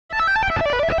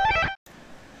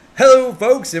Hello,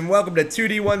 folks, and welcome to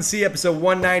 2D1C episode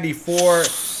 194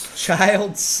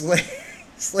 Child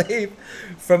Slave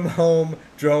from Home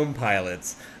Drone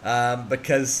Pilots.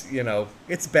 Because,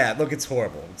 it's bad. Look, it's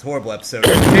horrible. It's a horrible episode.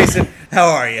 Jason, how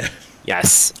are you?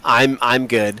 Yes, I'm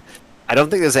good. I don't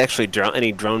think there's actually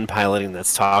any drone piloting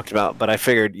that's talked about, but I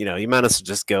figured, you might as well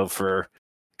just go for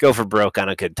broke on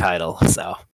a good title.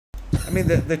 So, I mean,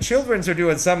 the children's are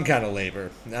doing some kind of labor.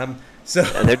 and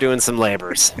they're doing some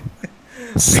labors.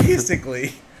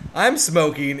 Basically, I'm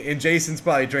smoking, and Jason's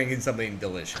probably drinking something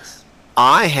delicious.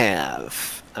 I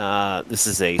have. This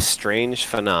is a strange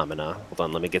phenomena. Hold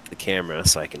on, let me get the camera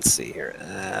so I can see here.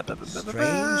 Strange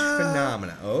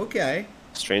phenomena. Okay.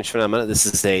 Strange phenomena. This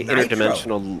is a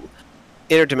Nitro.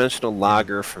 interdimensional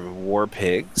lager from War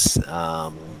Pigs. Pigs.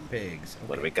 Okay.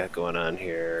 What do we got going on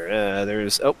here?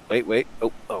 There's wait.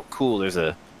 Oh, cool. There's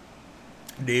a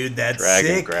Dude, that's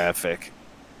dragon sick. graphic.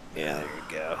 Yeah, there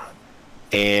we go.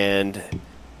 And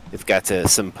we've got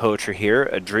some poetry here.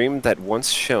 A dream that once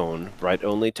shone, bright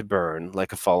only to burn,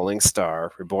 like a falling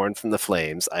star, reborn from the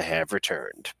flames, I have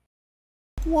returned.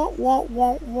 Wah, wah,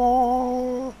 wah,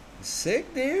 wah.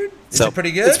 Sick, dude. Is it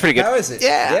pretty good? It's pretty good. How is it?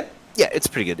 Yeah, it's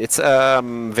pretty good. It's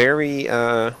very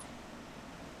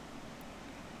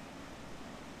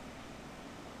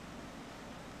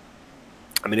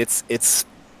I mean, it's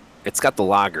got the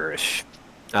lagerish.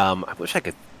 I wish I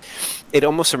could. It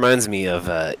almost reminds me of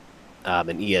an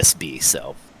ESB.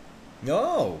 So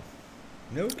No.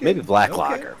 No kidding. maybe black Okay.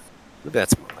 lager. Maybe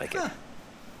that's more like it. Huh.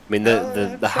 I mean,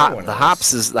 the I've tried one of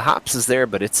hops those. is there,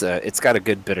 but it's got a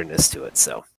good bitterness to it.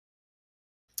 So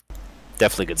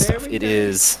definitely good stuff. Very It nice.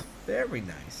 is. Very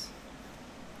nice.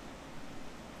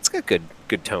 It's got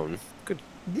good tone.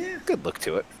 Yeah, Good look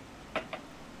to it.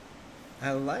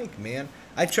 I like, man.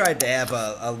 I tried to have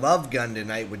a love gun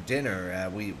tonight with dinner.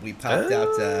 We popped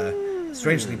out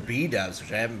strangely B-dubs,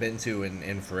 which I haven't been to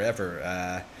in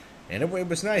forever. And it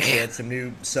was nice. They had some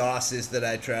new sauces that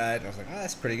I tried. I was like, oh,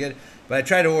 that's pretty good. But I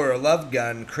tried to order a Love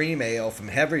Gun cream ale from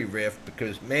Heavy Rift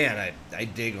because, man, I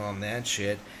dig on that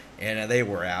shit. And they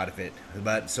were out of it.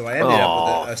 But so I ended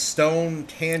up with a Stone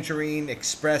Tangerine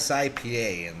Express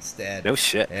IPA instead. No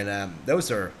shit. And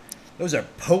those are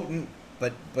potent,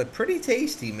 but pretty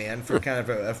tasty, man, for kind of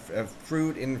a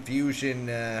fruit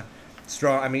infusion.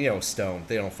 Strong. I mean, Stone.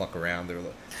 They don't fuck around.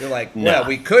 They're like, well, No.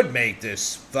 we could make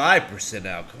this 5%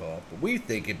 alcohol, but we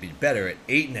think it'd be better at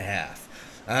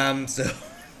 8.5. So,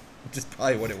 which is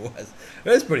probably what it was. It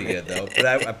was pretty good though. But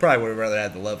I probably would have rather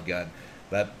had the Love Gun.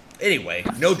 But anyway,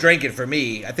 no drinking for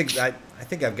me. I think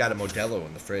I've got a Modelo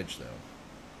in the fridge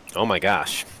though. Oh my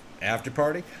gosh. After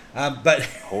party. But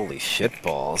Holy shit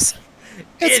balls.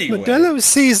 Anyway. It's Modelo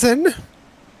season.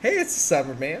 Hey, it's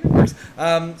summer, man. It works.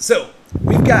 So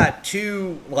we've got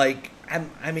two,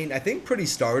 I think pretty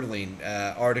startling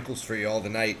articles for you all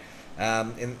tonight.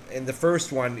 In the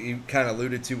first one, you kind of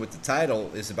alluded to with the title,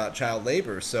 is about child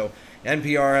labor. So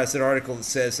NPR has an article that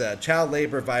says child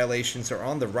labor violations are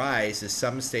on the rise as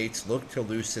some states look to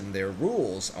loosen their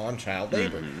rules on child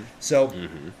labor. So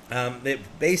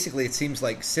it seems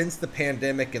like since the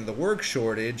pandemic and the work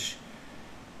shortage,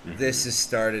 this has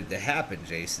started to happen,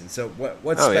 Jason. So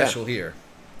what's special here?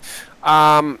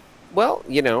 Well,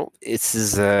 it's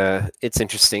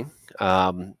interesting.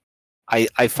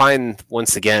 I find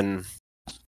once again,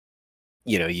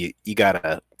 you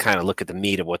gotta kind of look at the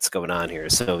meat of what's going on here.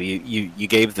 So you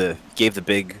gave the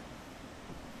big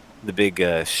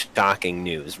shocking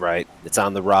news, right? It's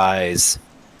on the rise,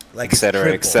 Like et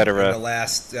cetera, et cetera. in the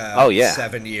last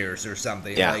 7 years or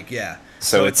something. Yeah.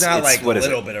 So it's not it's like a what is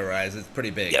little it? bit of rise. It's pretty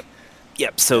big.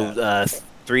 Yep. So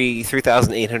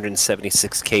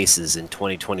 3,876 cases in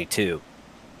 2022.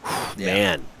 Yeah,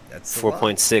 Man, that's a lot.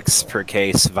 4.6 per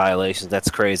case violations. That's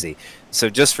crazy. So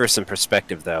just for some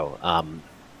perspective, though,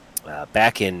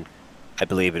 back in, I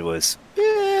believe it was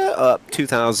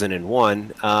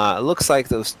 2001, it looks like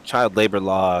those child labor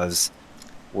laws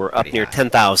were up Pretty near high.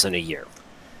 10,000 a year.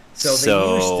 So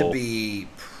they used to be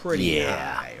pretty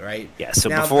high, right? Yeah, so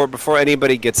Now, before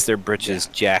anybody gets their britches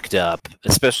jacked up,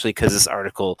 especially because this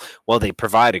article, well, they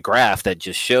provide a graph that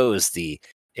just shows the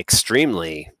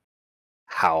extremely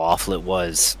how awful it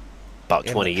was about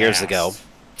in 20 the years past. ago.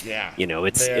 Yeah.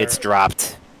 It's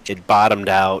dropped. It bottomed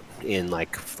out in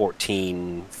like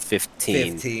 14,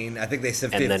 15. 15. I think they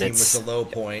said And then 15 was it's- the low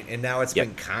point, and now it's Yep.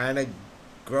 been kind of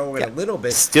growing Yep. a little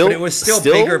bit. Still- but it was still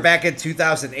still- bigger back in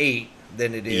 2008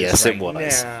 than it is Yes, right it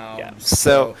was. now. Yeah.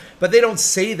 So, but they don't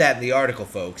say that in the article,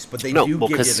 folks. But they No, do well,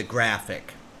 give you 'cause- the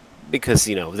graphic. Because,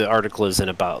 the article isn't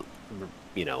about,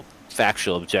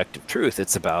 factual objective truth.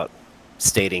 It's about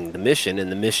stating the mission,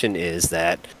 and the mission is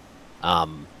that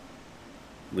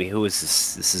who is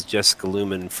this? This is Jessica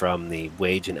Lumen from the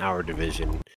Wage and Hour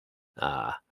Division.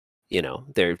 Uh,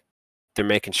 they're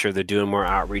making sure they're doing more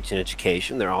outreach and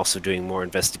education. They're also doing more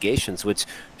investigations, which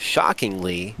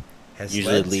shockingly Has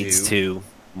usually led leads to, to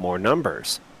more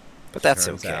numbers. But that's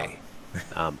turns out. okay.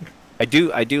 Um, I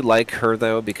do like her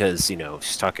though, because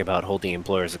she's talking about holding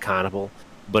employers accountable,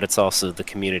 but it's also the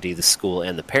community, the school,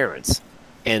 and the parents.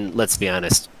 And let's be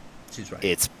honest, She's right.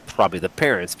 it's probably the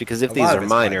parents, because if A these lot are of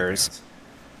it's by the minors, parents.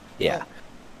 yeah,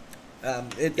 Well,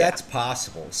 yeah, that's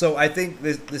possible. So I think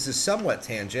this is somewhat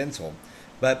tangential,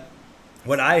 but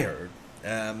what I heard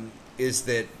is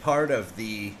that part of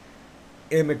the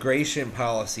immigration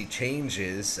policy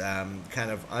changes,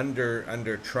 kind of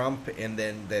under Trump, and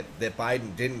then that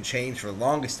Biden didn't change for the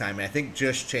longest time, and I think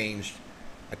just changed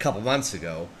a couple months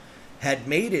ago, had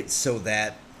made it so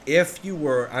that if you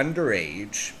were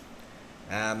underage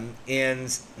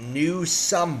and knew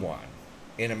someone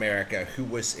in America who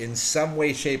was in some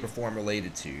way, shape, or form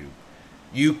related to you,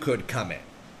 you could come in,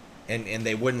 and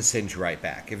they wouldn't send you right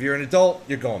back. If you're an adult,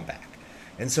 you're going back.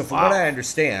 And so, from what wow, I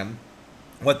understand,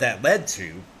 what that led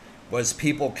to was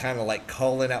people kind of like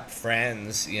calling up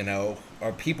friends,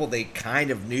 or people they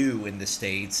kind of knew in the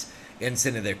States and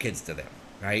sending their kids to them,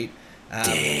 right?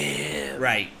 damn,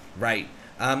 Right, right.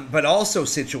 But also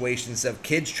situations of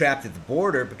kids trapped at the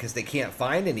border because they can't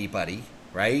find anybody,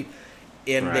 right?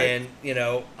 And right, then,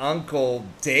 Uncle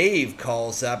Dave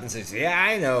calls up and says, "Yeah,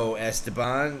 I know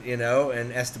Esteban,"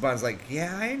 and Esteban's like,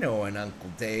 "Yeah, I know an Uncle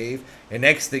Dave." And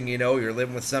next thing you know, you're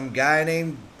living with some guy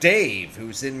named Dave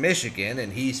who's in Michigan,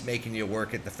 and he's making you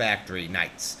work at the factory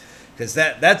nights. Because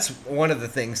that's one of the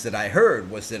things that I heard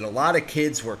was that a lot of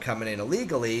kids were coming in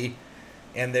illegally,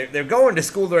 and they're going to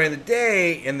school during the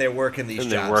day and they're working these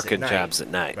and they're jobs at working night, jobs at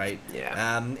night, right? yeah.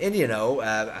 And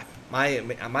my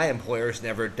employers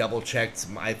never double checked,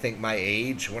 I think, my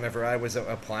age whenever I was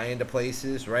applying to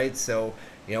places, right? So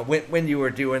when you were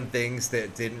doing things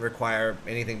that didn't require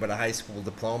anything but a high school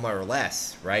diploma or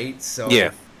less, right?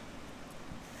 Yeah, So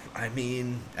I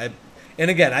mean, and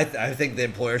again, I think the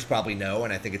employers probably know,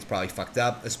 and I think it's probably fucked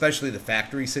up, especially the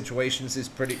factory situations is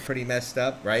pretty messed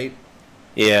up, right?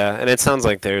 yeah, and it sounds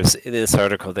like there's in this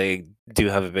article they do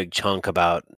have a big chunk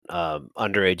about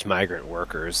underage migrant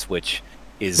workers, which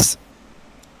is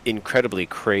incredibly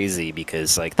crazy,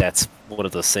 because like that's one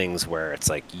of those things where it's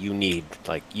like you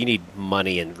need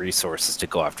money and resources to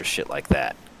go after shit like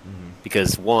that, Mm-hmm.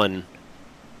 because one,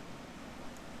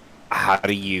 how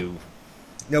do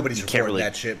Nobody's you can't reporting really,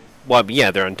 that shit. well,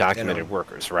 yeah, they're You know. undocumented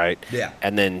workers, right? Yeah.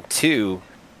 And then two,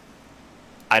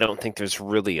 I don't think there's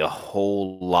really a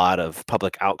whole lot of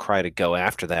public outcry to go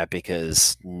after that,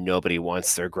 because nobody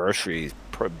wants their grocery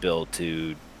bill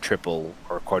to triple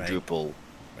or Right. quadruple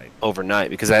Right. overnight,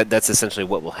 because that's essentially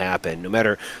what will happen, no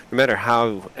matter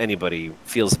how anybody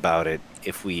feels about it.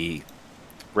 If we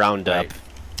round Right. up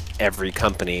every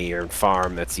company or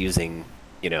farm that's using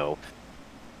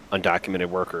undocumented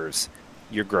workers,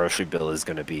 your grocery bill is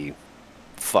going to be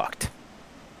fucked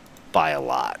by a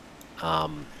lot,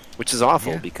 which is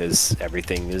awful, Yeah. because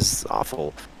everything is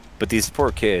awful. But these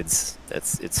poor kids,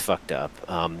 it's fucked up.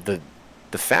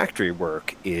 The factory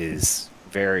work is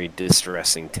very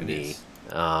distressing to It me. is.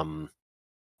 Um,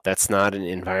 that's not an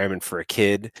environment for a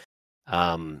kid.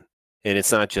 And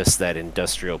it's not just that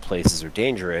industrial places are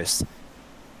dangerous.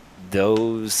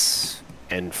 Those,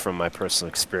 and from my personal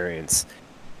experience,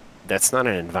 that's not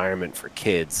an environment for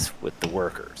kids with the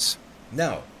workers.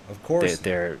 No, of They, course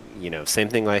not. they're, same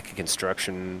thing like a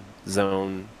construction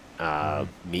zone, Mm-hmm.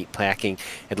 meat packing.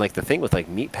 And like the thing with like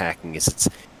meat packing is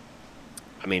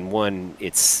I mean, one,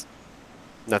 it's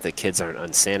not that kids aren't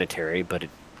unsanitary, but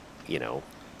you know,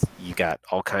 you got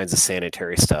all kinds of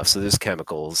sanitary stuff. So there's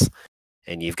chemicals,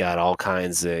 and you've got all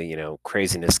kinds of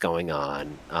craziness going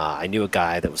on. I knew a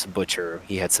guy that was a butcher.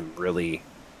 He had some really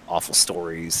awful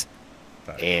stories,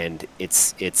 But, and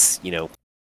it's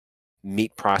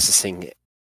meat processing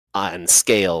on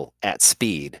scale at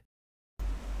speed,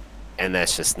 and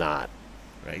that's just not.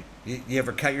 right. You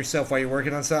ever cut yourself while you're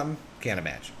working on something? Can't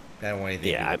imagine. I don't want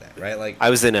anything to do Yeah, with that, right? Like, I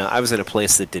was in a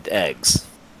place that did eggs.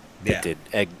 That yeah, did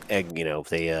egg.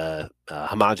 They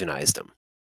homogenized them.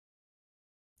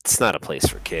 It's not a place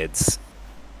for kids.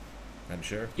 I'm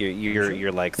sure. You're I'm you're sure.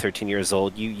 you're like 13 years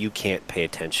old. You can't pay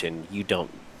attention. You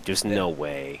don't. There's Yeah. no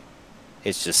way.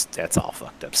 It's just that's all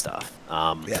fucked up stuff.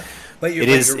 Yeah, but you're It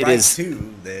but is. you're It right is.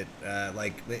 too that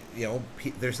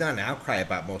there's not an outcry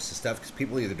about most of the stuff because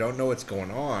people either don't know what's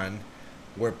going on,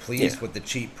 we're Yeah. pleased with the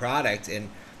cheap product, and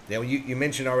you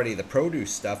mentioned already the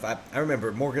produce stuff. I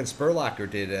remember Morgan Spurlocker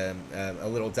did a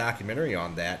little documentary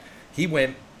on that. He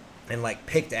went and like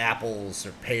picked apples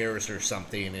or pears or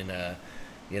something in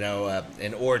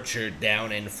an orchard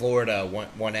down in Florida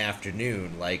one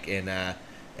afternoon, like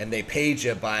and they paid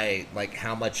you by like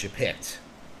how much you picked.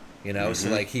 So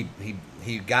like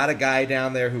he got a guy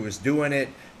down there who was doing it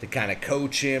to kind of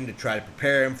coach him, to try to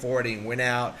prepare him for it. He went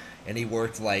out and he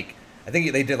worked like, I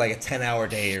think they did like a 10-hour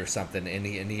day or something, and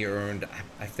he earned,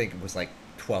 I think it was like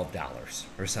 $12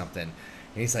 or something. And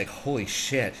he's like, holy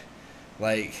shit,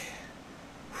 like,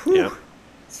 whew, Yeah.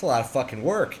 it's a lot of fucking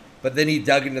work. But then he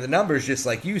dug into the numbers just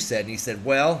like you said, and he said,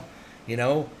 well,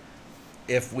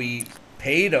 if we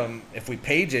paid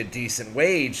you a decent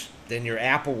wage, then your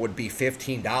apple would be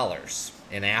 $15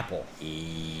 an apple.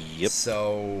 Yep.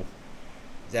 So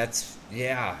that's,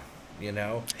 yeah,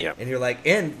 Yep. And you're like,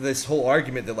 and this whole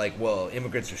argument that like, well,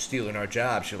 immigrants are stealing our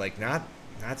jobs. You're like, not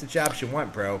the jobs you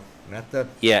want, bro. Not the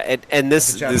Yeah, and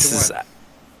this jobs this you is want.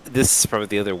 this is probably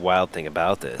the other wild thing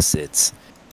about this. It's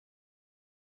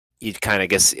you kind of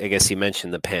I guess you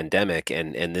mentioned the pandemic,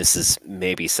 and this is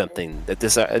maybe something that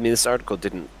this article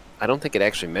didn't. I don't think it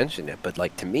actually mentioned it, but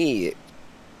like to me,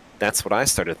 that's what I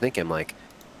started thinking. Like,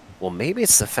 well, maybe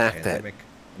it's the fact Pandemic.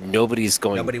 that nobody's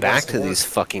going Nobody back wants to to work. these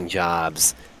fucking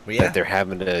jobs Well, yeah. that they're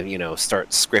having to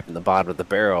start scraping the bottom of the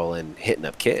barrel and hitting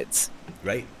up kids.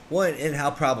 Right. Well, and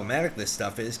how problematic this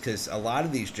stuff is, because a lot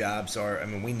of these jobs are, I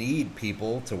mean, we need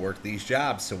people to work these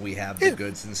jobs, so we have the Yeah.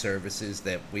 goods and services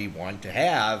that we want to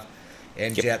have,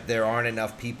 and Yep. yet there aren't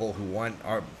enough people who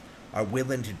are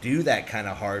willing to do that kind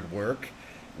of hard work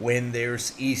when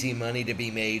there's easy money to be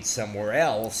made somewhere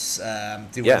else,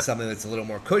 doing Yeah. something that's a little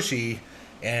more cushy,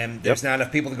 and there's not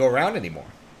enough people to go around anymore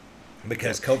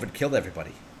because COVID killed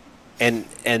everybody. And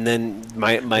then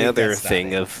my think other that's not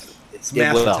thing it. of It's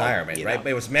mass well, retirement, you right? know.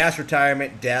 It was mass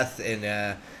retirement, death,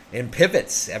 and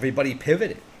pivots. Everybody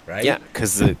pivoted, right? Yeah,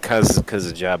 because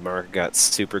the job market got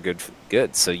super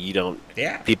good. So you don't.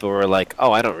 Yeah. People were like,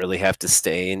 "Oh, I don't really have to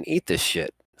stay and eat this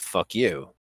shit. Fuck you."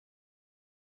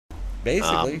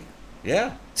 Basically,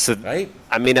 yeah. So Right.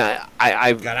 I mean, Got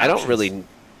I don't options. really.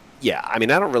 Yeah, I mean,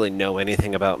 I don't really know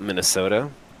anything about Minnesota,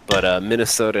 but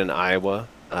Minnesota and Iowa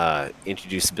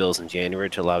introduced bills in January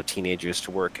to allow teenagers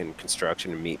to work in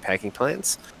construction and meat packing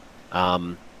plants.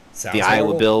 Um, Sounds The Iowa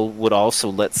horrible. bill would also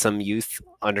let some youth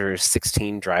under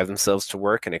 16 drive themselves to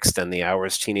work and extend the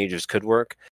hours teenagers could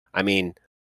work. I mean,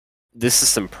 this is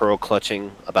some pearl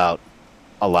clutching about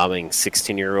allowing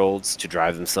 16-year-olds to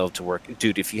drive themselves to work.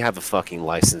 Dude, if you have a fucking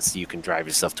license, you can drive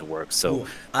yourself to work. So Ooh,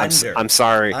 under. I'm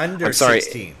sorry. Under I'm sorry.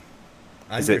 16.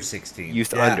 Is Under it 16.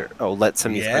 Youth Yeah. under. Oh, let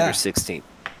some youth Yeah. under 16.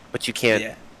 But you can't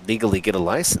Yeah. legally get a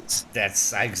license.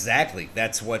 That's exactly.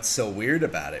 That's what's so weird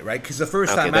about it, right? Because the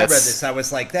first Okay, time I read that's- this, I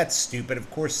was like, "That's stupid.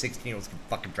 Of course, 16-year-olds can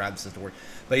fucking drive themselves to work."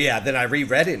 But yeah, then I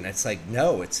reread it, and it's like,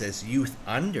 no, it says youth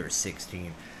under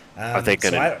 16. Are they so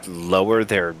going to lower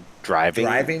their driving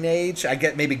age? I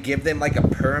get maybe give them like a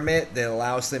permit that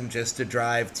allows them just to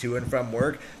drive to and from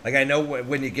work. Like I know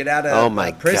when you get out of Oh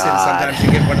my prison, God. sometimes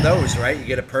you get one of those, right? You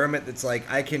get a permit that's like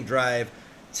I can drive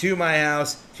to my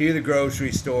house, to the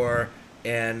grocery store,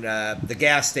 and the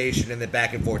gas station, and then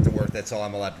back and forth to work. That's all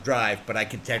I'm allowed to drive, but I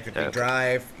can technically Okay.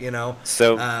 drive.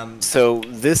 So Um, so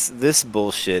this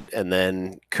bullshit, and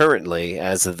then currently,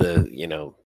 as of the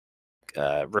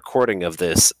recording of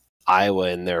this, Iowa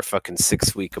and their fucking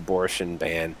 6-week abortion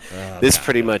ban. This God,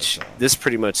 pretty I much hope so. this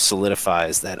pretty much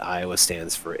solidifies that Iowa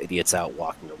stands for idiots out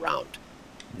walking around.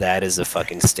 That is a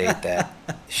fucking state that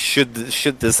should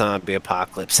the zombie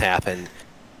apocalypse happen,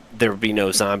 there would be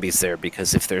no zombies there,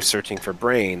 because if they're searching for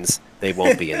brains, they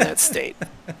won't be in that state.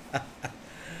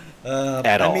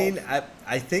 At all. I mean,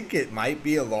 I think it might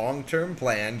be a long-term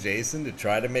plan, Jason, to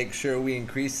try to make sure we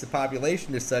increase the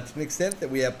population to such an extent that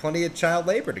we have plenty of child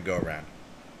labor to go around.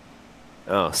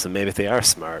 Oh, so maybe they are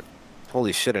smart.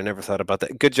 Holy shit, I never thought about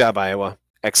that. Good job, Iowa.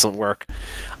 Excellent work.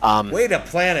 Way to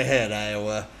plan ahead,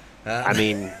 Iowa. I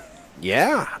mean,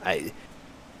 yeah,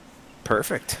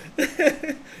 perfect.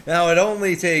 Now it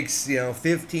only takes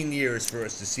 15 years for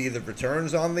us to see the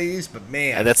returns on these, but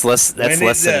man, And that's less when it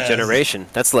less than a does- generation.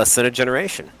 That's less than a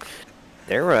generation.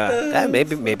 They're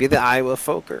maybe the Iowa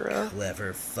folk are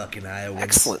clever fucking Iowans.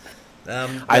 excellent. no,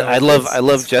 I love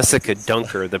it's Jessica fun.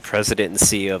 Dunker, the president and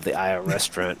CEO of the Iowa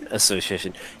Restaurant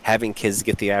Association. Having kids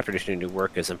get the opportunity to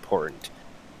work is important.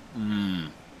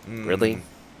 Really?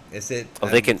 Is it? Oh,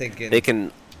 I'm they can. thinking, They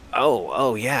can.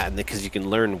 Oh, yeah, because you can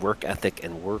learn work ethic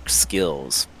and work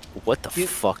skills. What the You-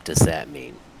 fuck does that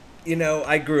mean? you know,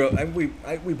 I grew up. We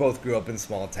both grew up in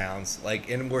small towns, like,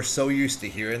 and we're so used to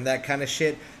hearing that kind of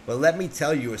shit. But let me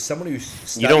tell you, as someone who's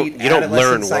studied You don't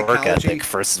adolescent learn work psychology, ethic,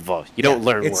 first of all. You yeah, don't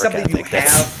learn it's work something you ethic.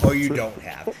 have That's or you don't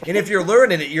have. And if you're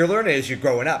learning it, you're learning it as you're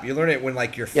growing up. You learn it when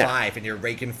like you're yeah. 5 and you're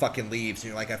raking fucking leaves and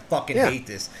you're like, I fucking Yeah. hate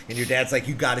this, and your dad's like,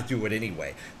 you got to do it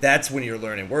anyway. That's when you're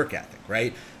learning work ethic,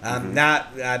 right? Hmm. Not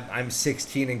I'm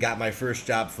 16 and got my first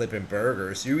job flipping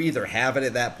burgers. You either have it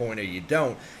at that point or you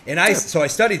don't. And I so I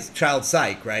studied child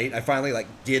psych, right? I finally like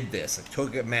did this. I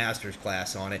took a master's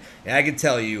class on it, and I can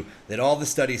tell you that all the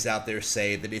studies out there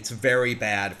say that it's very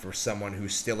bad for someone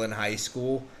who's still in high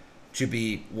school to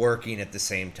be working at the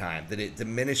same time. That it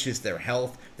diminishes their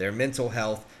health, their mental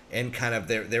health, and kind of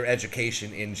their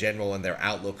education in general and their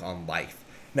outlook on life.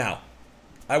 Now,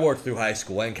 I worked through high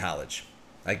school and college.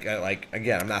 Like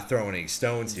again, I'm not throwing any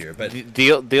stones here, but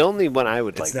The only one I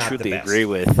would it's like not the truly best. agree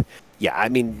with, yeah, I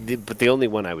mean, but the only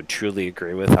one I would truly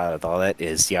agree with out of all that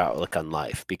is the outlook on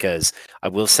life. Because I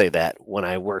will say that when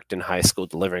I worked in high school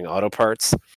delivering auto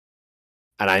parts,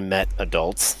 and I met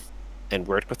adults and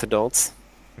worked with adults,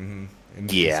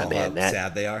 And you yeah, saw man, how that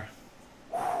sad they are.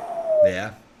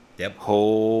 Yeah. Yep.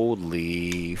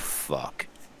 holy fuck.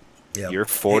 Yep. You're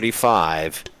Hey,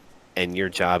 45 and your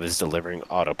job is delivering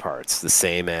auto parts, the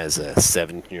same as a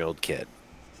 17-year-old kid.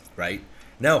 right?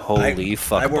 No, Holy I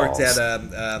fuck worked at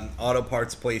balls. a auto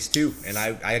parts place too, and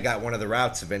I got one of the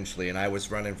routes eventually, and I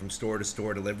was running from store to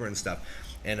store delivering stuff,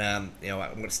 and you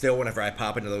know, still whenever I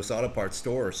pop into those auto parts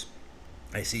stores,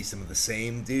 I see some of the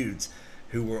same dudes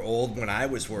who were old when I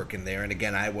was working there, and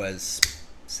again I was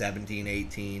 17,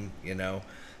 18, you know,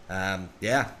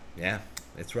 yeah, yeah,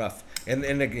 it's rough. And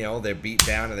you know they're beat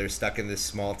down and they're stuck in this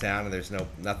small town and there's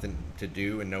nothing to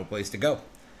do and no place to go.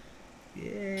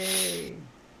 Yay.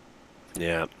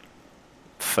 Yeah,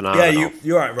 Yeah, phenomenal.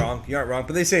 you aren't wrong. You aren't wrong.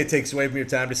 But they say it takes away from your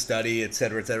time to study, et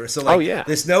cetera, et cetera. So Oh like yeah.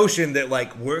 this notion that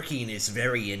like working is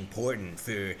very important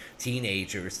for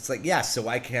teenagers. It's like, yeah, so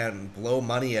I can blow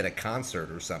money at a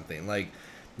concert or something. Like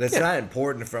that's Yeah. not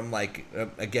important from like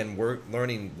again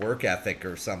learning work ethic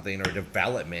or something or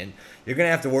development. You're gonna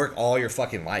have to work all your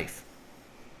fucking life.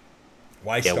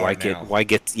 Why Yeah, start now? why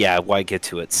get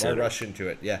to it Why sooner? rush into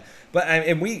it? Yeah, but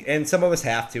and some of us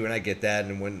have to, and I get that.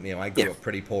 And when you know I Yeah. grew up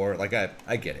pretty poor, like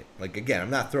I get it. Like again, I'm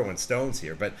not throwing stones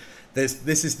here, but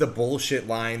this is the bullshit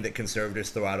line that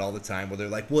conservatives throw out all the time, where they're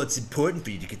like, well, it's important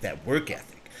for you to get that work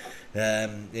ethic,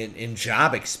 in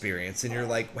job experience, and you're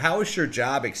like, how is your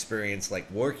job experience like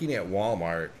working at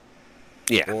Walmart?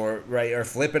 Yeah. Or right, or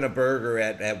flipping a burger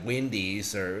at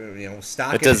Wendy's, or you know,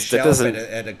 That stocking a does that shelf doesn't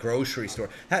at a grocery store.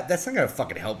 That's not gonna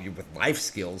fucking help you with life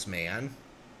skills, man.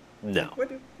 no. Like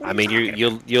what are I you mean, talking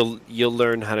about? you'll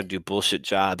learn how to do bullshit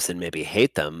jobs and maybe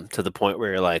hate them to the point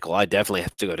where you're like, well, I definitely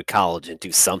have to go to college and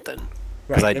do something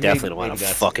because Right, I and definitely don't want maybe to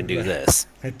that's fucking do this.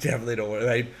 I definitely don't want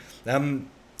right.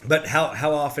 But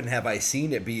how often have I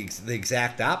seen it be the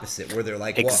exact opposite, where they're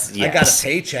like, well, I got a Yes.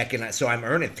 paycheck and so I'm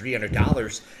earning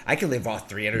 $300. I can live off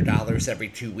 $300 every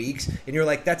 2 weeks, and you're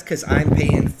like, that's because I'm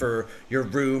paying for your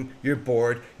room, your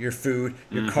board, your food,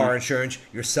 your Hmm. car insurance,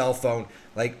 your cell phone,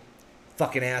 like.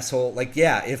 Fucking asshole! Like,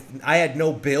 yeah, if I had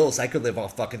no bills, I could live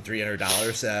off fucking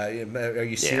 $300. Are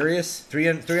you Yeah. serious?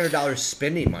 $300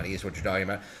 spending money is what you're talking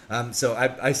about. So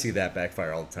I see that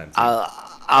backfire all the time too.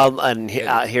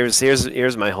 It,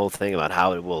 Here's my whole thing about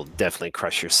how it will definitely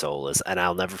crush your soul is, and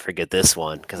I'll never forget this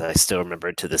one because I still remember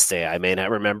it to this day. I may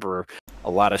not remember a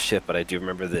lot of shit, but I do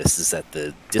remember this: is that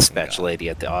the oh dispatch God. lady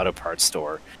at the auto parts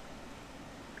store.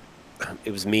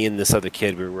 It was me and this other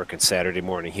kid. We were working Saturday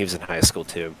morning. He was in high school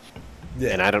too, Yeah.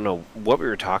 and I don't know what we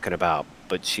were talking about,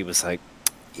 but she was like,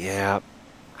 "Yeah,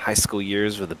 high school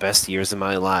years were the best years of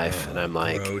my life," and Oh, I'm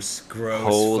like,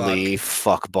 gross, fuck. "Holy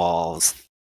fuck balls,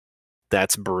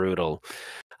 that's brutal."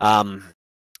 Um,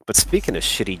 but speaking of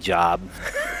shitty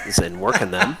jobs and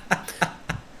working them,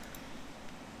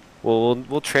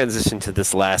 we'll transition to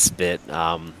this last bit.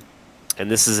 And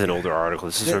this is an older article.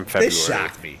 This is from This February.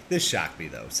 shocked me. This shocked me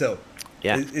though. So,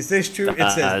 Yeah, is this true? It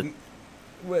says,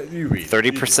 well, you read it.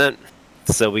 You do it. 30%.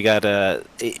 So we got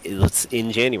it's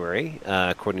in January,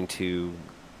 according to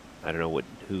I don't know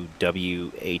who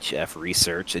WHF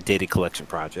Research, a data collection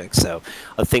project. So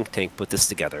a think tank put this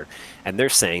together, and they're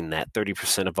saying that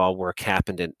 30% of all work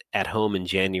happened at home in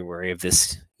January of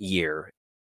this year,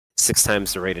 6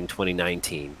 times the rate in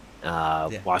 2019.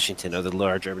 Yeah. Washington, other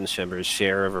large urban centers,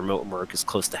 share of remote work is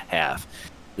close to half.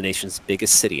 The nation's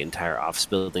biggest city, entire office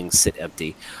buildings sit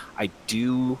empty. I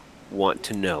do want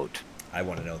to note I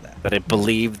want to know that. that I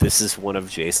believe this is one of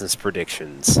Jason's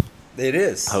predictions It is. It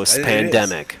is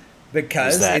post-pandemic. Is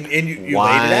because that and you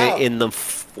laid it out.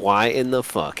 why in the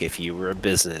fuck, if you were a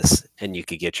business and you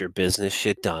could get your business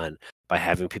shit done by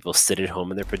having people sit at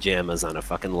home in their pajamas on a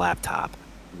fucking laptop,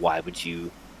 why would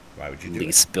you do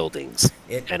lease it? buildings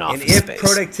and And office if space?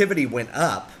 productivity went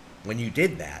up when you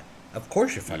did that, of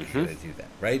course you're fucking going to do that,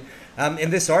 right?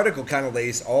 And this article kind of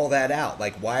lays all that out.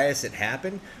 Like, why has it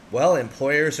happened? Well,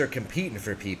 employers are competing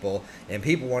for people, and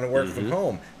people want to work from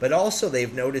home. But also,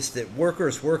 they've noticed that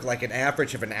workers work like an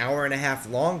average of an hour and a half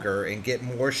longer and get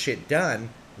more shit done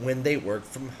when they work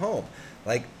from home.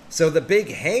 Like, so the big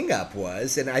hang up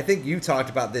was, and I think you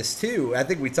talked about this too, I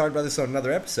think we talked about this on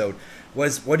another episode,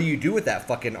 was what do you do with that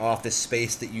fucking office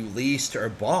space that you leased or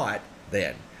bought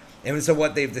then? And so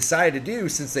what they've decided to do,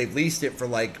 since they've leased it for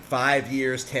like 5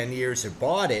 years, 10 years, or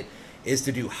bought it, is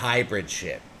to do hybrid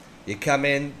shit. You come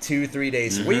in 2-3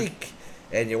 days a week,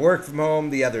 and you work from home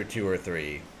the other 2 or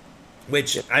 3.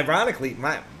 Which, ironically,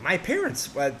 my parents,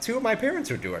 2 of my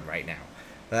parents are doing right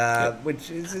now,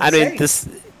 which is insane. I mean,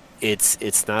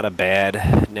 it's not a bad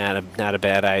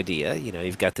idea. You know,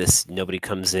 you've got this. Nobody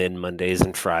comes in Mondays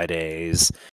and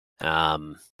Fridays.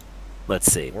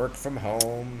 Let's see. Work from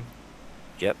home.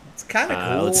 Yep. It's kind of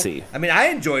cool. Let's see. I mean, I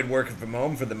enjoyed working from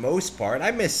home for the most part.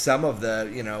 I missed some of the,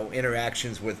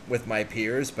 interactions with my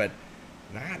peers, but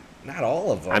not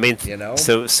all of them. I mean, .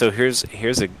 So here's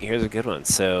a good one.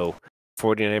 So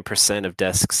 49% of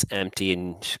desks empty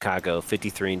in Chicago,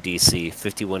 53 in DC,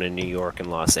 51 in New York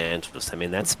and Los Angeles. I mean,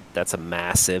 that's a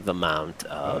massive amount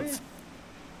of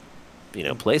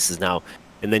places now.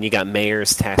 And then you got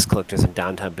mayors, tax collectors, and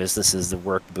downtown businesses. The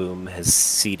work boom has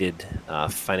seeded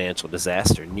financial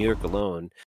disaster. New York alone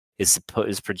is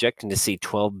projecting to see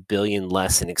 $12 billion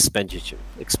less in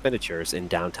expenditures in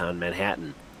downtown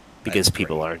Manhattan because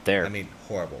people aren't there. I mean,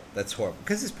 horrible. That's horrible.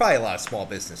 Because it's probably a lot of small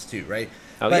business too, right?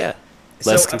 Oh, yeah.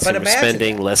 Less consumer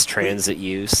spending, less transit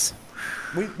use.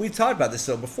 We talked about this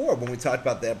though before when we talked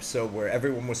about the episode where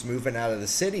everyone was moving out of the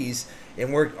cities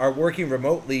and are working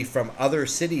remotely from other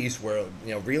cities where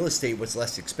real estate was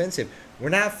less expensive. We're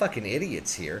not fucking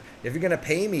idiots here. If you're gonna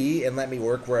pay me and let me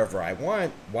work wherever I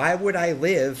want, why would I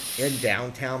live in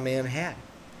downtown Manhattan?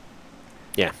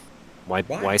 Yeah,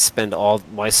 why spend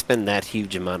that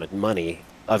huge amount of money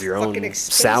of your own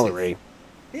salary?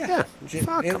 Yeah.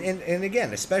 And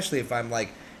again, especially if I'm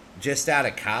like just out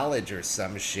of college or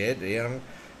some shit,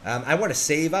 I want to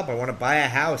save up. I want to buy a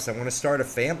house. I want to start a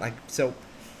family. Like, so,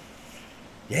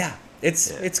 yeah,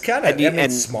 it's kind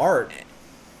of smart.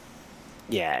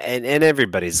 Yeah, and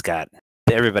everybody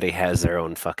has their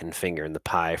own fucking finger in the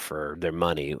pie for their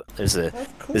money. There's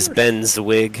Ben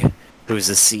Zwig, who's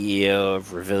the CEO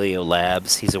of Revelio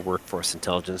Labs. He's a workforce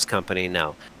intelligence company.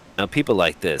 Now people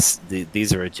like this,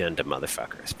 these are agenda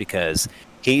motherfuckers, because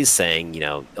he's saying,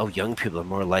 young people are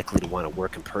more likely to want to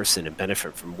work in person and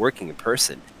benefit from working in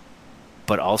person.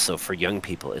 But also for young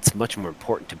people, it's much more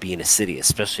important to be in a city,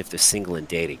 especially if they're single and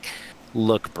dating.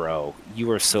 Look, bro,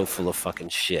 you are so full of fucking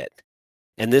shit.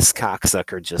 And this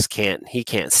cocksucker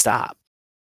can't stop.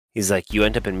 He's like, you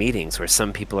end up in meetings where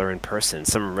some people are in person,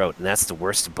 some remote, and that's the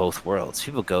worst of both worlds.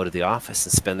 People go to the office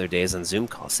and spend their days on Zoom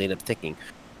calls. They end up thinking,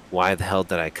 why the hell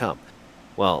did I come?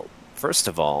 Well, first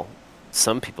of all,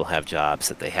 some people have jobs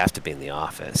that they have to be in the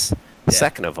office. Yeah.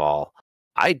 Second of all,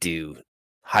 I do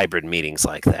hybrid meetings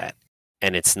like that,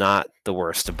 and it's not the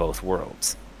worst of both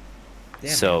worlds.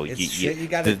 Yeah, so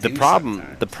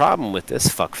the problem with this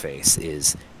fuckface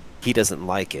is he doesn't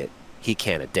like it. He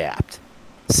can't adapt.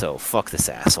 So fuck this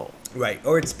asshole. Right,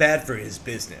 or it's bad for his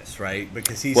business, right?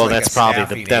 Because he's that's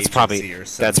probably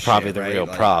the real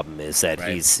problem is that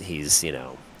right.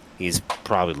 he's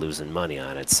probably losing money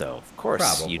on it. So of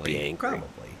course you'd be angry.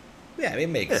 Probably, yeah, it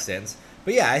makes sense.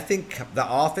 But yeah, I think the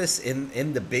office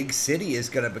in the big city is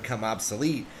going to become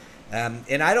obsolete.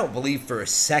 And I don't believe for a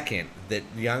second that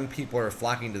young people are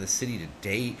flocking to the city to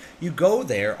date. You go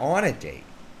there on a date,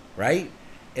 right?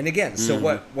 And again, so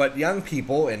what young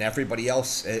people and everybody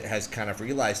else has kind of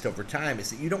realized over time is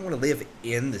that you don't want to live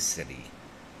in the city.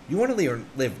 You want to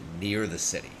live near the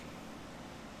city.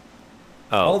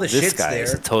 Oh, all the shit's there.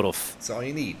 That's all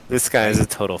you need. This guy is a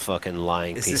total fucking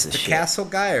lying piece of shit. Is this the Castle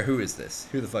guy, or who is this?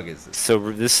 Who the fuck is this?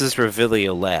 So this is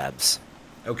Revelio Labs.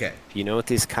 Okay. You know what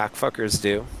these cockfuckers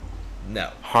do?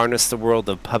 No. Harness the world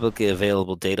of publicly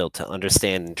available data to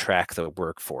understand and track the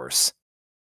workforce.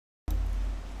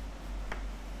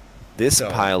 This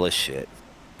pile of shit.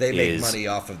 They make money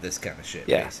off of this kind of shit,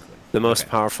 basically. The most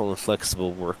powerful and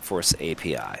flexible workforce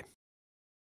API.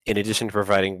 In addition to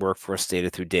providing workforce data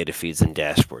through data feeds and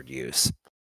dashboard use.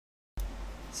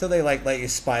 So they let you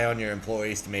spy on your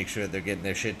employees to make sure that they're getting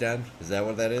their shit done? Is that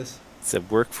what that is? It's a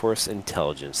workforce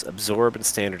intelligence. Absorb and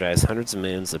standardize hundreds of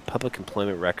millions of public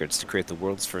employment records to create the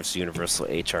world's first universal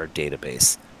HR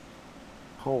database.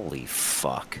 Holy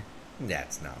fuck.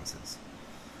 That's nonsense.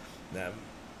 Um,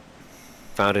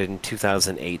 Founded in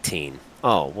 2018.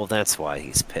 Oh, well, that's why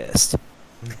he's pissed.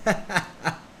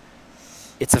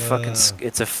 It's a fucking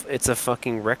it's a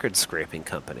fucking record scraping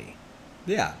company.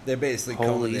 yeah, they're basically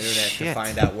combing Holy the internet to shit.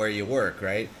 find out where you work,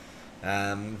 right?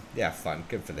 Yeah, fun.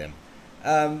 Good for them.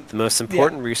 The most Yeah,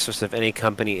 important resource of any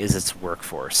company is its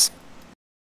workforce.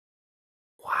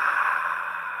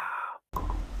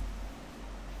 Wow.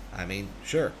 I mean,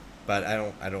 sure, but I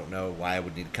don't know why I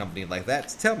would need a company like that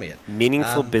to tell me it.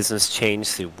 Meaningful Um, business change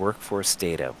through workforce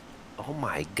data. Oh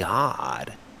my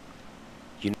god.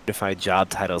 Unified job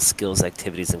titles, skills,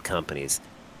 activities, and companies.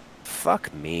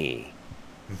 Fuck me.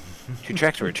 To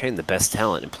attract and retain the best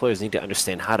talent, employers need to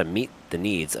understand how to meet the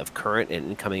needs of current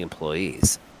and incoming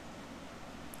employees.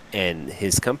 And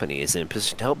his company is in a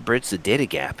position to help bridge the data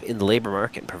gap in the labor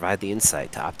market and provide the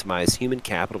insight to optimize human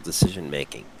capital decision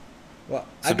making. well,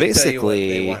 I So can tell you what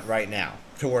they basically, want right now: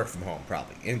 to work from home,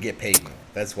 probably, and get paid more.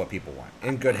 That's what people want,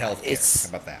 and good health care. How it's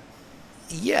about that?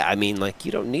 yeah. I mean, like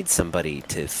you don't need somebody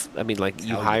to. I mean, like you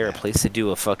Tell you hire a that. place to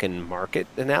do a fucking market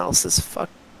analysis. Fuck,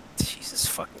 Jesus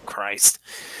fucking Christ,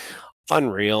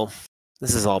 unreal.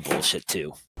 This is all bullshit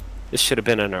too. This should have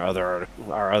been in our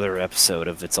other episode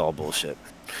of It's All Bullshit.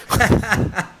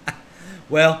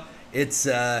 Well, it's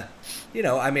I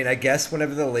mean, I guess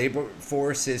whenever the labor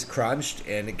force is crunched,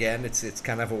 and again, it's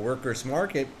kind of a workers'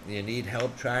 market, you need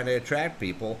help trying to attract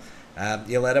people.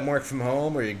 You let them work from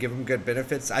home, or you give them good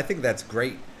benefits. I think that's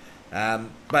great. And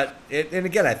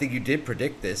again, I think you did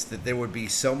predict this, that there would be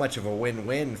so much of a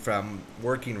win-win from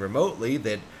working remotely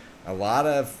that a lot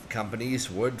of companies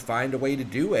would find a way to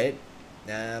do it,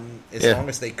 as Yeah. long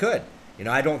as they could.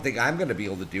 I don't think I'm going to be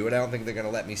able to do it. I don't think they're going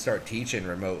to let me start teaching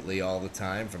remotely all the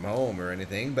time from home or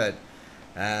anything. But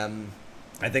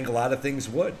I think a lot of things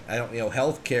would. I don't,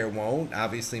 healthcare won't.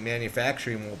 Obviously,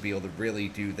 manufacturing won't be able to really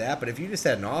do that. But if you just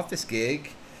had an office gig,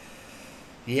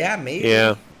 yeah, maybe.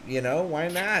 Yeah. Why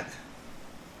not?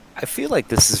 I feel like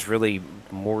this is really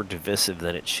more divisive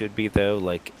than it should be, though.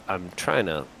 Like, I'm trying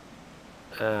to.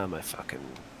 My fucking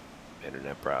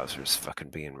internet browser's fucking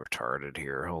being retarded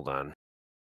here. Hold on.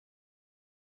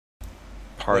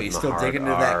 What, you Pardon the still hard digging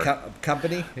into that R.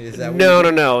 company? Is that what you're No, no,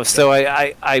 doing? no. Okay. So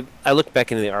I looked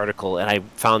back into the article and I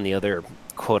found the other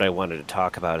quote I wanted to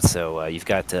talk about. So you've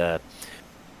got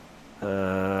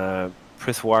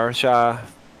Prithwarja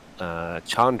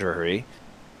Chaudhary.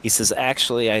 He says,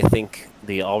 actually, I think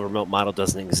the all remote model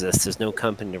doesn't exist. There's no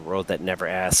company in the world that never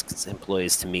asks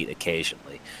employees to meet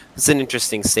occasionally. It's an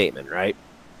interesting statement, right?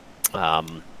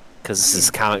 Because this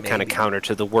is kind of Maybe. counter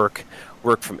to the work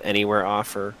from anywhere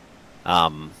offer.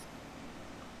 Um,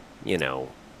 you know,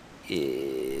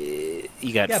 you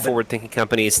got Yeah, but forward-thinking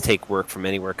companies take work from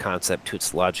anywhere concept to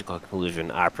its logical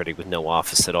conclusion, operating with no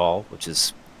office at all, which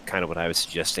is kind of what I was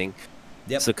suggesting.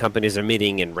 yep. So companies are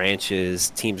meeting in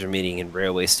ranches, teams are meeting in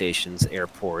railway stations, Why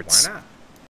airports. not?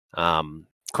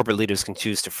 Corporate leaders can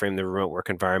choose to frame the remote work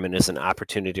environment as an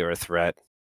opportunity or a threat.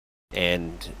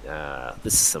 And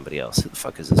this is somebody else. Who the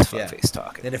fuck is this Yeah. fuckface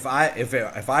talking? And if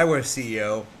I were a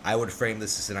CEO, I would frame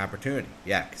this as an opportunity.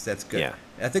 Yeah, because that's good. Yeah.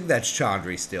 I think that's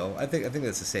Chaudhry still. I think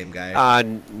that's the same guy.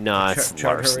 No, it's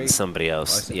Larson, Chaudhary. somebody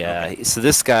else. Larson? Yeah. Okay. So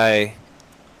this guy,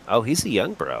 oh, he's a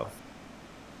young bro,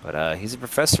 but he's a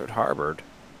professor at Harvard.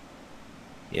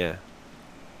 Yeah.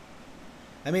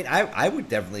 I mean, I would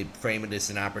definitely frame it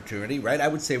as an opportunity, right? I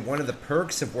would say one of the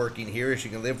perks of working here is you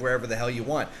can live wherever the hell you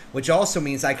want, which also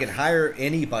means I can hire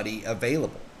anybody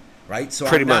available, right? So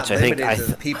Pretty I'm not much. I think limited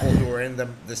to the people who are in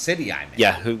the city I'm in.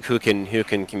 yeah, who can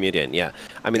commute in. Yeah.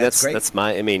 I mean That's great. that's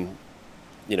my I mean,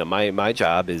 my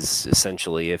job is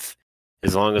essentially if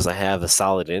as long as I have a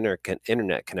solid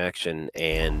internet connection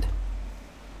and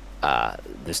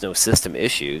there's no system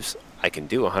issues, I can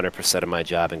do 100% of my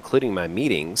job, including my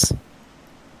meetings,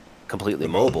 completely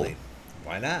mobile. Remotely.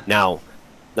 Why not? Now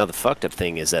the fucked up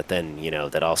thing is that then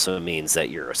that also means that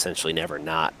you're essentially never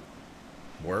not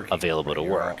Working. available Right? to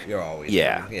work. You're always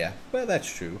Yeah. working. Yeah. Well,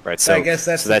 that's true. Right. But I So guess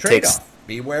that's so the that takes trade-off.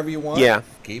 Be wherever you want. yeah.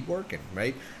 Keep working,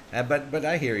 right? But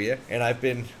I hear you, and I've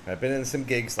been in some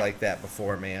gigs like that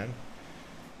before, man.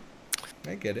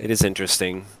 I get it. It is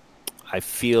interesting. I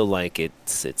feel like it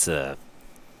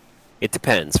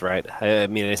depends, right? I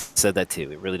mean, I said that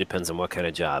too. It really depends on what kind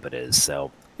of job it is.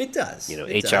 So, It does.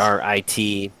 It does. HR,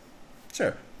 IT,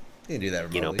 Sure. You can do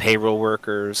that remotely. payroll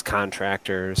workers,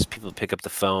 contractors, people who pick up the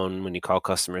phone when you call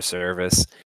customer service.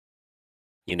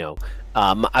 I'll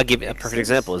give you a Makes perfect sense.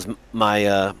 example is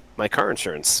my car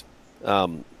insurance.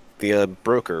 The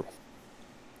broker.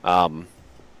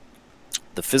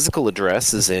 The physical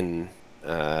address is in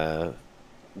Dyer,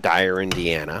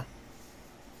 Indiana.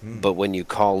 but when you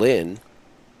call in,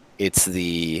 it's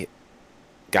the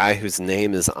guy whose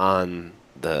name is on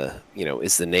the,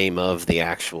 is the name of the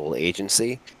actual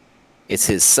agency. It's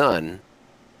his son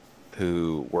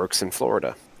who works in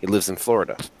Florida. He lives in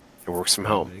Florida and works from Oh,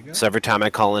 home. there you go. So every time I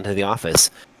call into the office,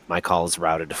 my call is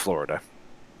routed to Florida.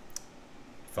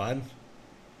 Fun.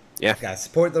 Yeah. Gotta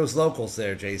support those locals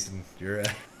there, Jason. You're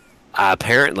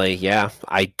Apparently, yeah.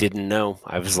 I didn't know.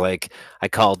 I was like, I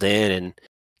called in and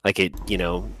like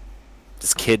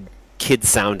this kid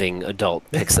sounding adult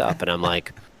picks up and I'm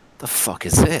like, the fuck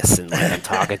is this? And like I'm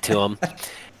talking to him.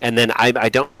 And then I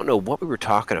don't know what we were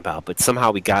talking about, but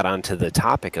somehow we got onto the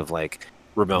topic of like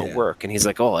remote yeah. work. And he's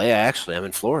like, oh, yeah, actually, I'm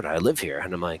in Florida. I live here.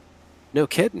 And I'm like, no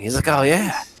kidding. He's like, oh, yeah.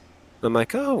 Nice. I'm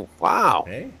like, oh, wow.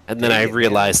 Hey, And then I dig it, man.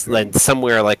 realized Great. then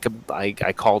somewhere like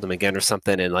I called him again or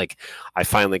something. And like I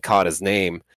finally caught his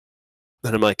name.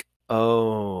 And I'm like,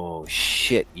 oh,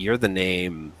 shit. You're the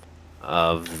name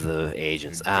of the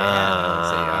agents. Dad,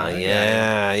 Ah, I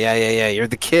say, yeah. You're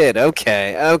the kid.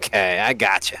 Okay. I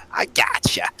gotcha.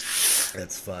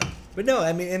 That's fun. But no,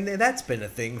 I mean, and that's been a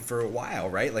thing for a while,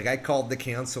 right? Like I called to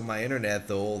cancel my internet at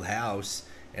the old house,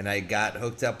 and I got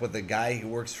hooked up with a guy who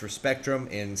works for Spectrum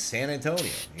in San Antonio.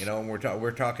 And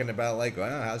we're talking about like,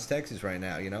 wow, how's Texas right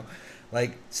now?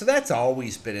 Like, so that's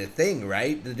always been a thing,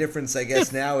 right? The difference, I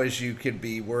guess, now is you could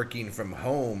be working from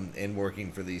home and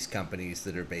working for these companies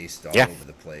that are based all over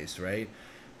the place, right?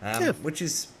 Which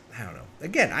is, I don't know.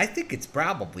 Again, I think it's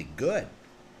probably good.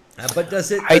 But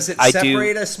does it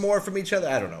separate us more from each other?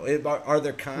 I don't know. Are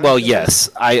there cons? Well, yes,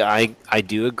 I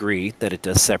do agree that it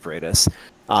does separate us.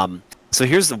 So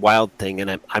here's the wild thing,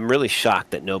 and I'm really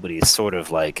shocked that nobody's sort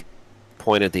of like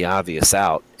pointed the obvious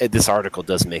out. This article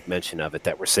does make mention of it,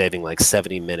 that we're saving like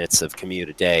 70 minutes of commute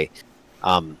a day.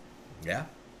 Yeah.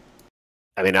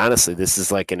 I mean, honestly, this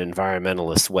is like an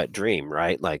environmentalist wet dream,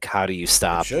 right? Like, how do you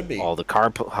stop all the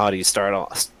car? How do you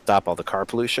stop all the car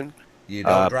pollution? You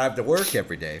don't drive to work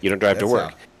every day. You don't drive to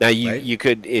work. Now, right? you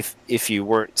could, if you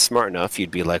weren't smart enough,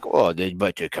 you'd be like, oh,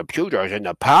 but the computers and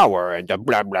the power and the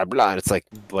blah, blah, blah. And it's like,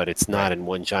 but it's not in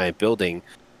one giant building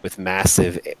with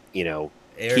massive, heat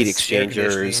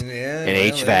exchangers and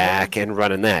HVAC and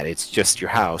running that. It's just your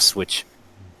house, which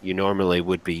you normally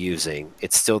would be using.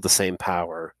 It's still the same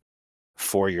power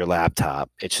for your laptop.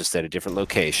 It's just at a different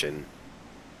location.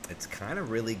 It's kind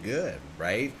of really good,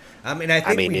 right? I mean,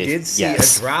 we did see a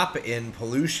drop in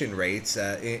pollution rates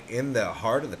in the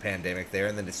heart of the pandemic there,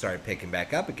 and then it started picking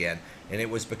back up again. And it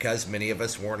was because many of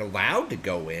us weren't allowed to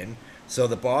go in, so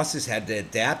the bosses had to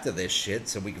adapt to this shit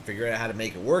so we could figure out how to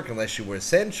make it work unless you were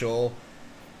essential.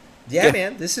 Yeah,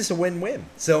 man, this is a win-win.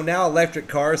 So now electric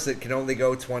cars that can only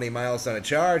go 20 miles on a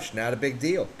charge, not a big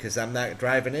deal, because I'm not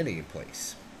driving any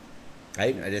place.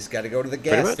 Right? I just got to go to the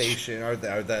gas station or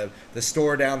the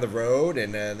store down the road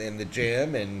and in the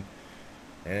gym and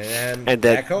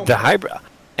back home. The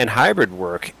hybrid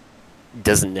work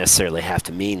doesn't necessarily have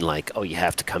to mean like, oh, you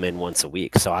have to come in once a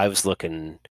week. So I was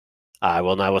looking.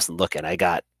 Well, no, I wasn't looking. I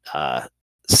got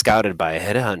scouted by a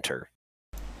headhunter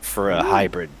for a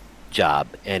hybrid job,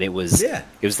 and it was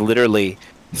literally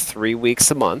 3 weeks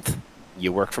a month.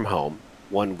 You work from home.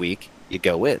 1 week you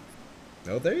go in.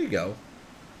 Oh, there you go.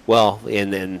 Well,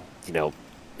 and then,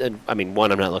 I mean,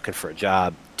 one, I'm not looking for a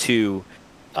job. Two,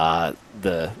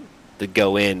 the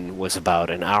go in was about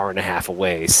an hour and a half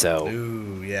away. So,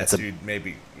 ooh, yeah, dude,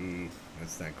 maybe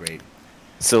that's not great.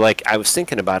 So, like, I was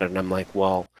thinking about it, and I'm like,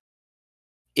 well,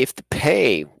 if the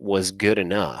pay was good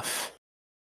enough,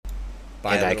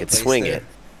 and I could swing it,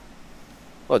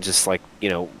 well, just like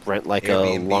rent like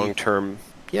Airbnb. A long term,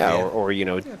 or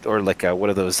or like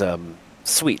one of those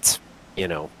suites,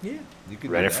 Yeah. You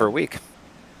could rent it for a week,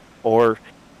 or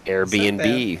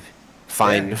Airbnb.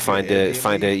 Find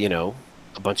a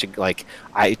a bunch of like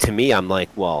to me I'm like,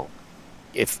 well,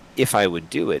 if I would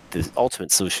do it, the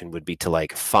ultimate solution would be to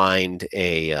like find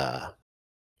a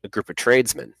group of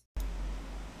tradesmen.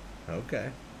 Okay.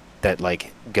 That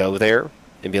like go there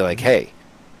and be like, hey,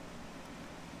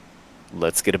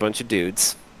 let's get a bunch of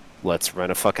dudes, let's rent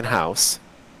a fucking house,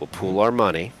 we'll pool our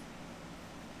money,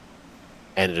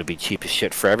 and it'll be cheap as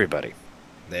shit for everybody.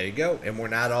 There you go. And we're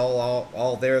not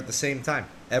all there at the same time,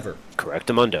 ever.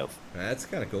 Correctamundo. That's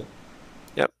kind of cool.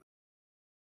 Yep.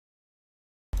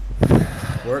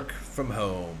 Work from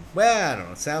home. Well, I don't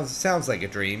know. Sounds like a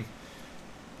dream.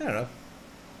 I don't know.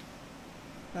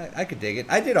 I could dig it.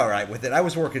 I did all right with it. I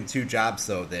was working 2 jobs,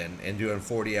 though, then, and doing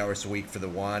 40 hours a week for the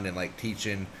one and, like,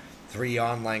 teaching 3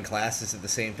 online classes at the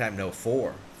same time. No,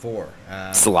 4.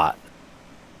 It's a lot.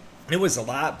 It was a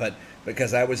lot, but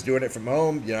because I was doing it from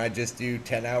home, I just do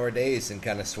 10-hour days and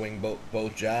kind of swing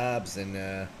both jobs,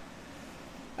 and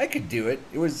I I could do it.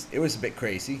 It was a bit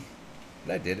crazy,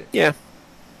 but I did it. Yeah.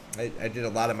 I did a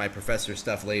lot of my professor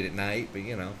stuff late at night, but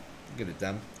get it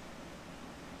done.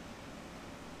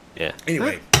 Yeah.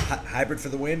 Anyway, hybrid for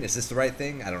the win. Is this the right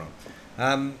thing? I don't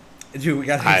know. Do we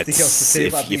got anything else to say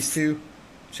about these two?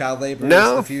 Child labor is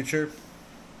the future.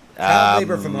 Child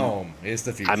labor from home is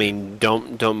the future. I mean,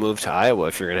 don't move to Iowa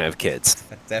if you're gonna have kids.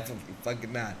 Definitely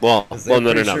fucking not. Well,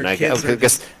 no. Sure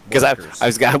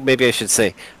Because maybe I should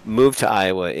say move to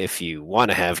Iowa if you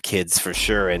want to have kids for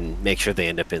sure, and make sure they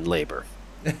end up in labor.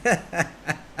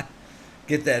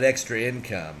 Get that extra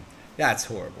income. That's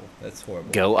horrible. That's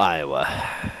horrible. Go Iowa.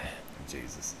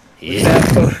 Jesus. Yeah. With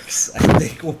that, folks, I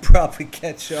think we'll probably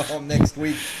catch y'all next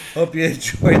week. Hope you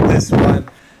enjoyed this one.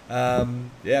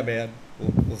 Yeah, man.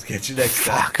 We'll catch you next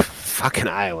time. Fucking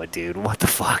Iowa, dude. What the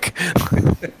fuck?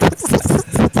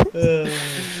 Oh,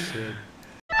 shit.